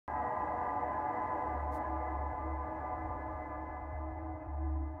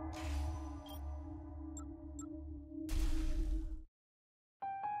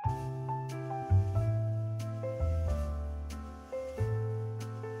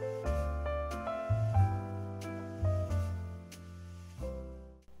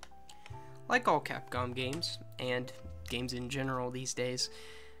Like all Capcom games, and games in general these days,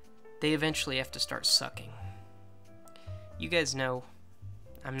 they eventually have to start sucking. You guys know,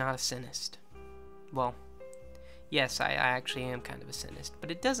 I'm not a cynist. Well, yes, I actually am kind of a cynist, but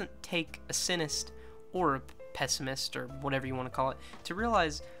it doesn't take a cynist or a pessimist, or whatever you want to call it, to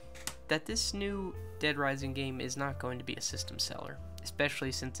realize that this new Dead Rising game is not going to be a system seller,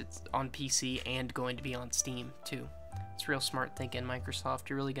 especially since it's on PC and going to be on Steam, too. It's real smart thinking, Microsoft.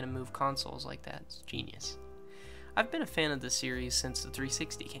 You're really going to move consoles like that. It's genius. I've been a fan of the series since the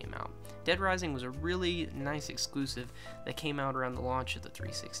 360 came out. Dead Rising was a really nice exclusive that came out around the launch of the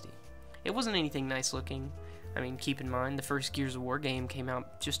 360. It wasn't anything nice looking. I mean, keep in mind, the first Gears of War game came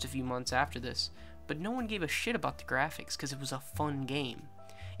out just a few months after this, but no one gave a shit about the graphics because it was a fun game.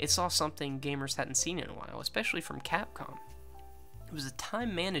 It saw something gamers hadn't seen in a while, especially from Capcom. It was a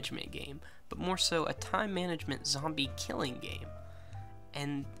time management game, but more so a time management zombie killing game.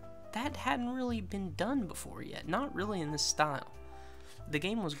 And that hadn't really been done before yet, not really in this style. The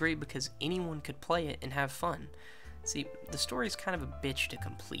game was great because anyone could play it and have fun. See, the story is kind of a bitch to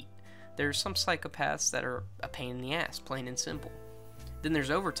complete. There's some psychopaths that are a pain in the ass, plain and simple. Then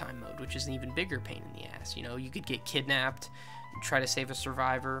there's overtime mode, which is an even bigger pain in the ass. You know, you could get kidnapped, try to save a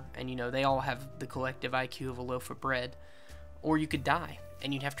survivor, and you know, they all have the collective IQ of a loaf of bread. Or you could die,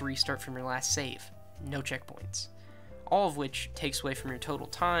 and you'd have to restart from your last save. No checkpoints. All of which takes away from your total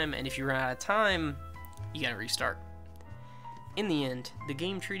time, and if you run out of time, you gotta restart. In the end, the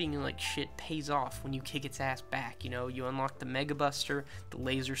game treating you like shit pays off when you kick its ass back. You know, you unlock the Mega Buster, the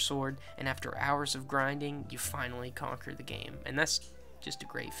laser sword, and after hours of grinding, you finally conquer the game. And that's just a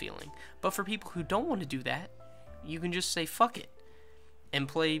great feeling. But for people who don't want to do that, you can just say fuck it and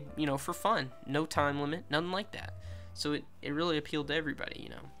play, you know, for fun. No time limit, nothing like that. So it really appealed to everybody, you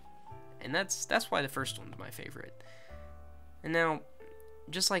know. And that's why the first one's my favorite. And now,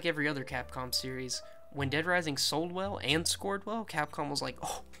 just like every other Capcom series, when Dead Rising sold well and scored well, Capcom was like,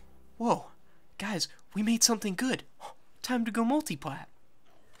 oh, whoa, guys, we made something good. Time to go multiplat.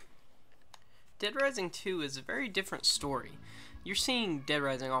 Dead Rising 2 is a very different story. You're seeing Dead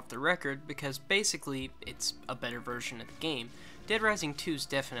Rising off the record because basically it's a better version of the game. Dead Rising 2 is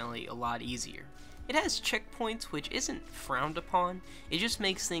definitely a lot easier. It has checkpoints, which isn't frowned upon. It just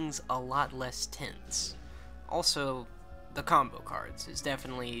makes things a lot less tense. Also, the combo cards is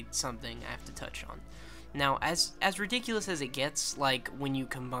definitely something I have to touch on. Now, as ridiculous as it gets, like when you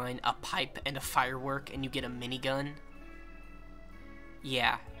combine a pipe and a firework and you get a minigun,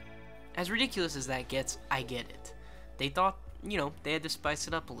 yeah, as ridiculous as that gets, I get it. They thought, you know, they had to spice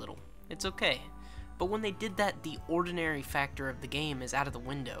it up a little. It's okay. But when they did that, the ordinary factor of the game is out of the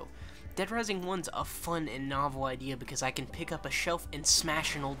window. Dead Rising 1's a fun and novel idea because I can pick up a shelf and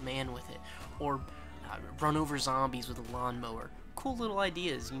smash an old man with it, or run over zombies with a lawnmower. Cool little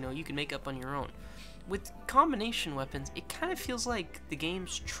ideas, you know, you can make up on your own. With combination weapons, it kind of feels like the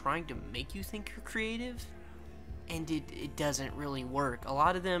game's trying to make you think you're creative, and it doesn't really work. A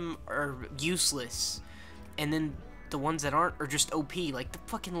lot of them are useless, and then the ones that aren't are just OP, like the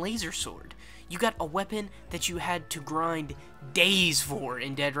fucking laser sword. You got a weapon that you had to grind days for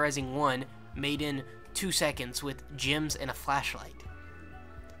in Dead Rising 1, made in 2 seconds with gems and a flashlight.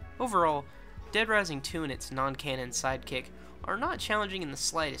 Overall, Dead Rising 2 and its non-canon sidekick are not challenging in the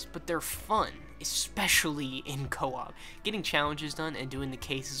slightest, but they're fun, especially in co-op. Getting challenges done and doing the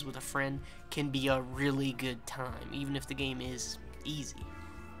cases with a friend can be a really good time, even if the game is easy.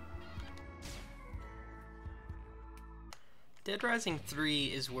 Dead Rising 3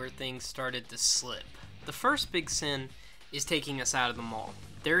 is where things started to slip. The first big sin is taking us out of the mall.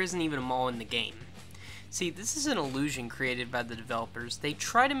 There isn't even a mall in the game. See, this is an illusion created by the developers. They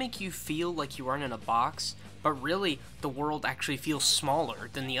try to make you feel like you aren't in a box, but really, the world actually feels smaller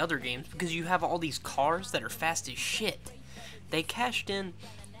than the other games because you have all these cars that are fast as shit. They cashed in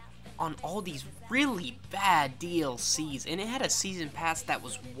on all these really bad DLCs, and it had a season pass that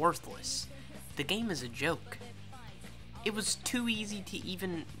was worthless. The game is a joke. It was too easy to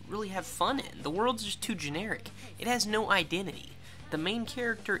even really have fun in. The world's just too generic. It has no identity. The main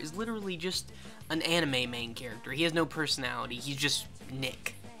character is literally just an anime main character. He has no personality. He's just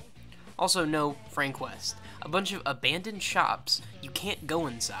Nick. Also, no Frank West. A bunch of abandoned shops. You can't go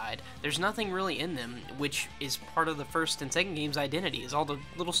inside. There's nothing really in them, which is part of the first and second game's identity, is all the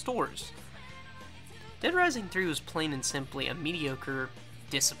little stores. Dead Rising 3 was plain and simply a mediocre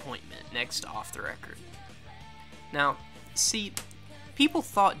disappointment next to Off the Record. Now, see, people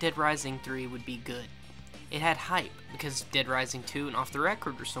thought Dead Rising 3 would be good. It had hype because Dead Rising 2 and Off the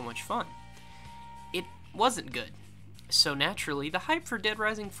Record were so much fun. It wasn't good, so naturally the hype for Dead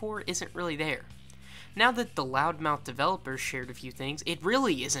Rising 4 isn't really there. Now that the loudmouth developers shared a few things, it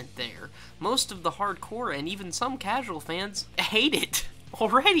really isn't there. Most of the hardcore and even some casual fans hate it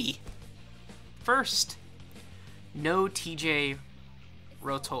already. First, no TJ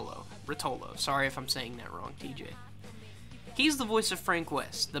Rotolo. Sorry if I'm saying that wrong, TJ. He's the voice of Frank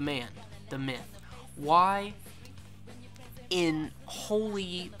West, the man, the myth. Why in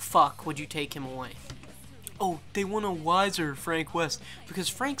holy fuck would you take him away? Oh, they want a wiser Frank West, because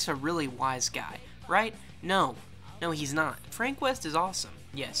Frank's a really wise guy, right? No, he's not. Frank West is awesome,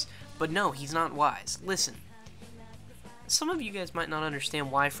 yes, but no, he's not wise. Listen, some of you guys might not understand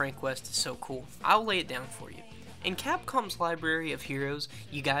why Frank West is so cool. I'll lay it down for you. In Capcom's library of heroes,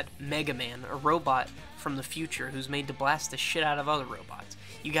 you got Mega Man, a robot from the future who's made to blast the shit out of other robots.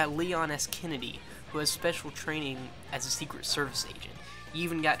 You got Leon S. Kennedy, who has special training as a Secret Service agent. You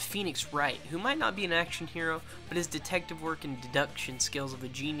even got Phoenix Wright, who might not be an action hero, but his detective work and deduction skills of a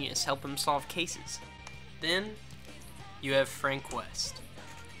genius help him solve cases. Then, you have Frank West.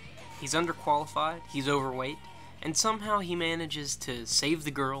 He's underqualified, he's overweight, and somehow he manages to save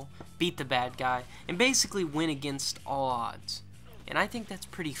the girl, beat the bad guy, and basically win against all odds. And I think that's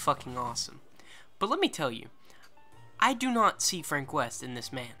pretty fucking awesome. But let me tell you, I do not see Frank West in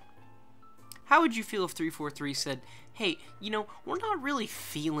this man. How would you feel if 343 said, hey, we're not really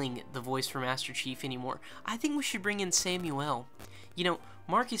feeling the voice for Master Chief anymore. I think we should bring in Samuel.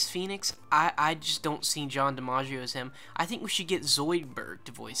 Marcus Phoenix, I just don't see John DiMaggio as him. I think we should get Zoidberg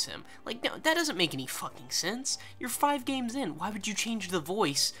to voice him. No, that doesn't make any fucking sense. You're 5 games in. Why would you change the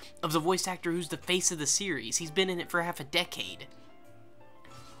voice of the voice actor who's the face of the series? He's been in it for half a decade.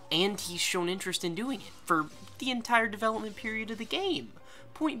 And he's shown interest in doing it for the entire development period of the game.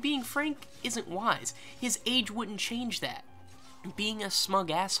 Point being, Frank isn't wise. His age wouldn't change that. Being a smug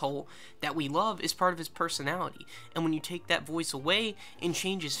asshole that we love is part of his personality, and when you take that voice away and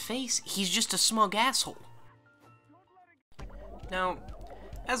change his face, he's just a smug asshole. Now,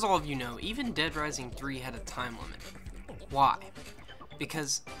 as all of you know, even Dead Rising 3 had a time limit. Why?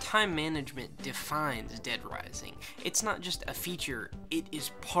 Because time management defines Dead Rising. It's not just a feature, it is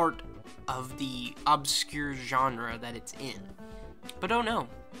part of the obscure genre that it's in. But oh no,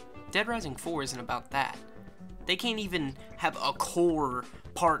 Dead Rising 4 isn't about that. They can't even have a core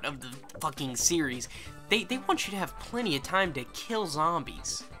part of the fucking series. They want you to have plenty of time to kill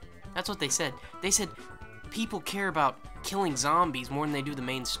zombies. That's what they said. They said people care about killing zombies more than they do the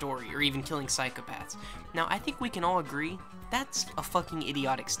main story, or even killing psychopaths. Now, I think we can all agree that's a fucking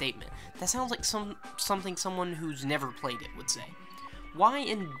idiotic statement. That sounds like something someone who's never played it would say. Why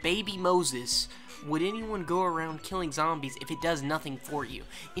in baby Moses would anyone go around killing zombies if it does nothing for you?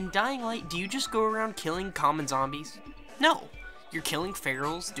 In Dying Light, do you just go around killing common zombies? No. You're killing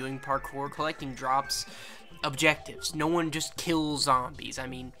ferals, doing parkour, collecting drops, objectives. No one just kills zombies. I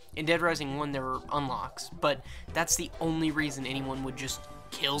mean, in Dead Rising 1 there were unlocks, but that's the only reason anyone would just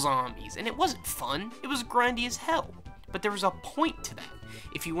kill zombies. And it wasn't fun. It was grindy as hell. But there was a point to that.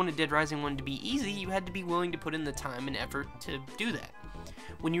 If you wanted Dead Rising 1 to be easy, you had to be willing to put in the time and effort to do that.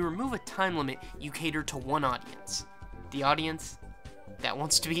 When you remove a time limit, you cater to one audience. The audience that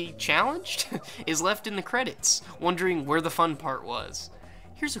wants to be challenged is left in the credits, wondering where the fun part was.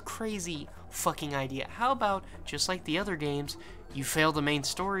 Here's a crazy fucking idea. How about, just like the other games, you fail the main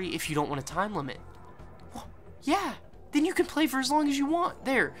story if you don't want a time limit? Well, yeah, then you can play for as long as you want.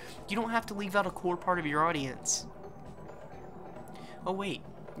 There, you don't have to leave out a core part of your audience. Oh wait,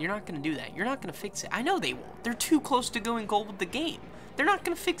 you're not gonna do that. You're not gonna fix it. I know they won't. They're too close to going gold with the game. They're not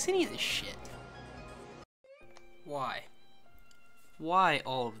gonna fix any of this shit. Why? Why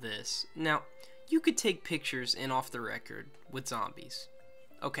all of this? Now, you could take pictures in Off the Record with zombies.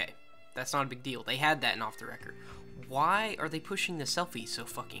 Okay, that's not a big deal. They had that in Off the Record. Why are they pushing the selfie so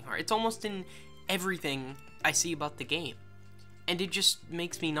fucking hard? It's almost in everything I see about the game. And it just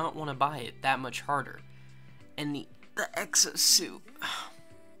makes me not want to buy it that much harder. And the exosuit.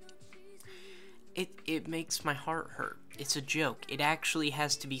 It makes my heart hurt. It's a joke. It actually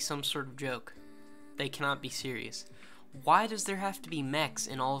has to be some sort of joke. They cannot be serious. Why does there have to be mechs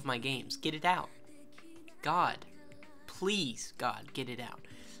in all of my games? Get it out. God. Please, God, get it out.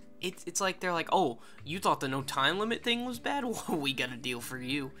 It's like they're like, oh, you thought the no time limit thing was bad? Well, we got a deal for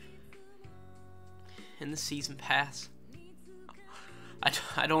you. And the season pass.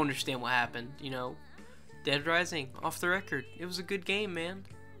 I don't understand what happened, Dead Rising, Off the Record. It was a good game, man.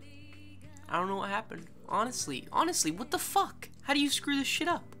 I don't know what happened. Honestly, what the fuck? How do you screw this shit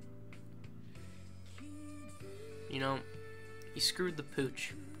up? You screwed the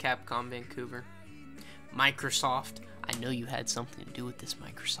pooch, Capcom Vancouver. Microsoft, I know you had something to do with this,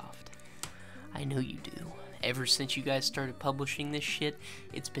 Microsoft. I know you do. Ever since you guys started publishing this shit,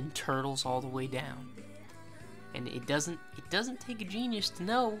 it's been turtles all the way down. And it doesn't take a genius to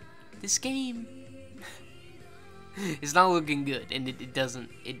know this game is not looking good, and it doesn't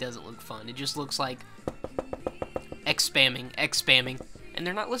look fun. It just looks like X spamming, and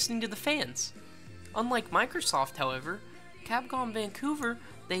they're not listening to the fans. Unlike Microsoft, however, Capcom Vancouver,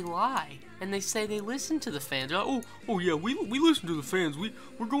 they lie, and they say they listen to the fans. Oh yeah, we listen to the fans.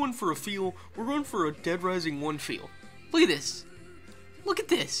 We're going for a feel. We're going for a Dead Rising 1 feel. Look at this. Look at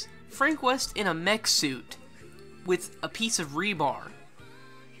this. Frank West in a mech suit with a piece of rebar.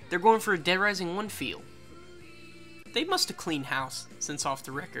 They're going for a Dead Rising 1 feel. They must have cleaned house since Off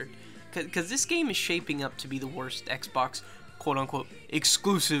the Record, because this game is shaping up to be the worst Xbox quote-unquote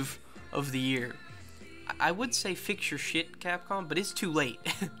exclusive of the year. I would say fix your shit, Capcom, but it's too late.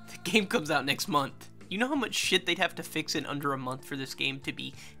 The game comes out next month. You know how much shit they'd have to fix in under a month for this game to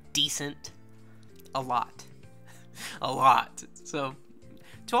be decent? A lot. A lot. So,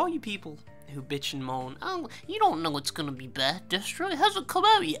 to all you people who bitch and moan, oh, you don't know it's gonna be bad, Destro. It hasn't come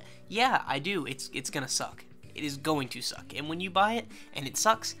out yet. Yeah, I do. It's gonna suck. It is going to suck. And when you buy it, and it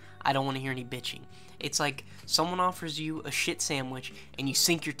sucks, I don't want to hear any bitching. It's like someone offers you a shit sandwich, and you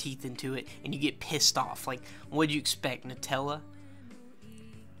sink your teeth into it, and you get pissed off. Like, what'd you expect, Nutella?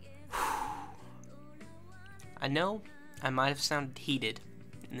 I know I might have sounded heated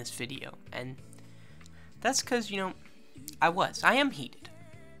in this video, and that's because, you know, I am heated.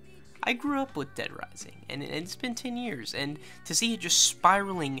 I grew up with Dead Rising, and it's been 10 years, and to see it just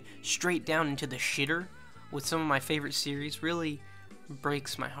spiraling straight down into the shitter with some of my favorite series really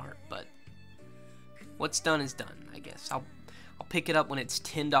breaks my heart, but what's done is done, I guess. I'll pick it up when it's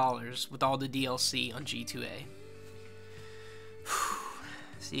 $10 with all the DLC on G2A.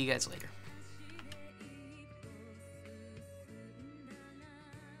 See you guys later.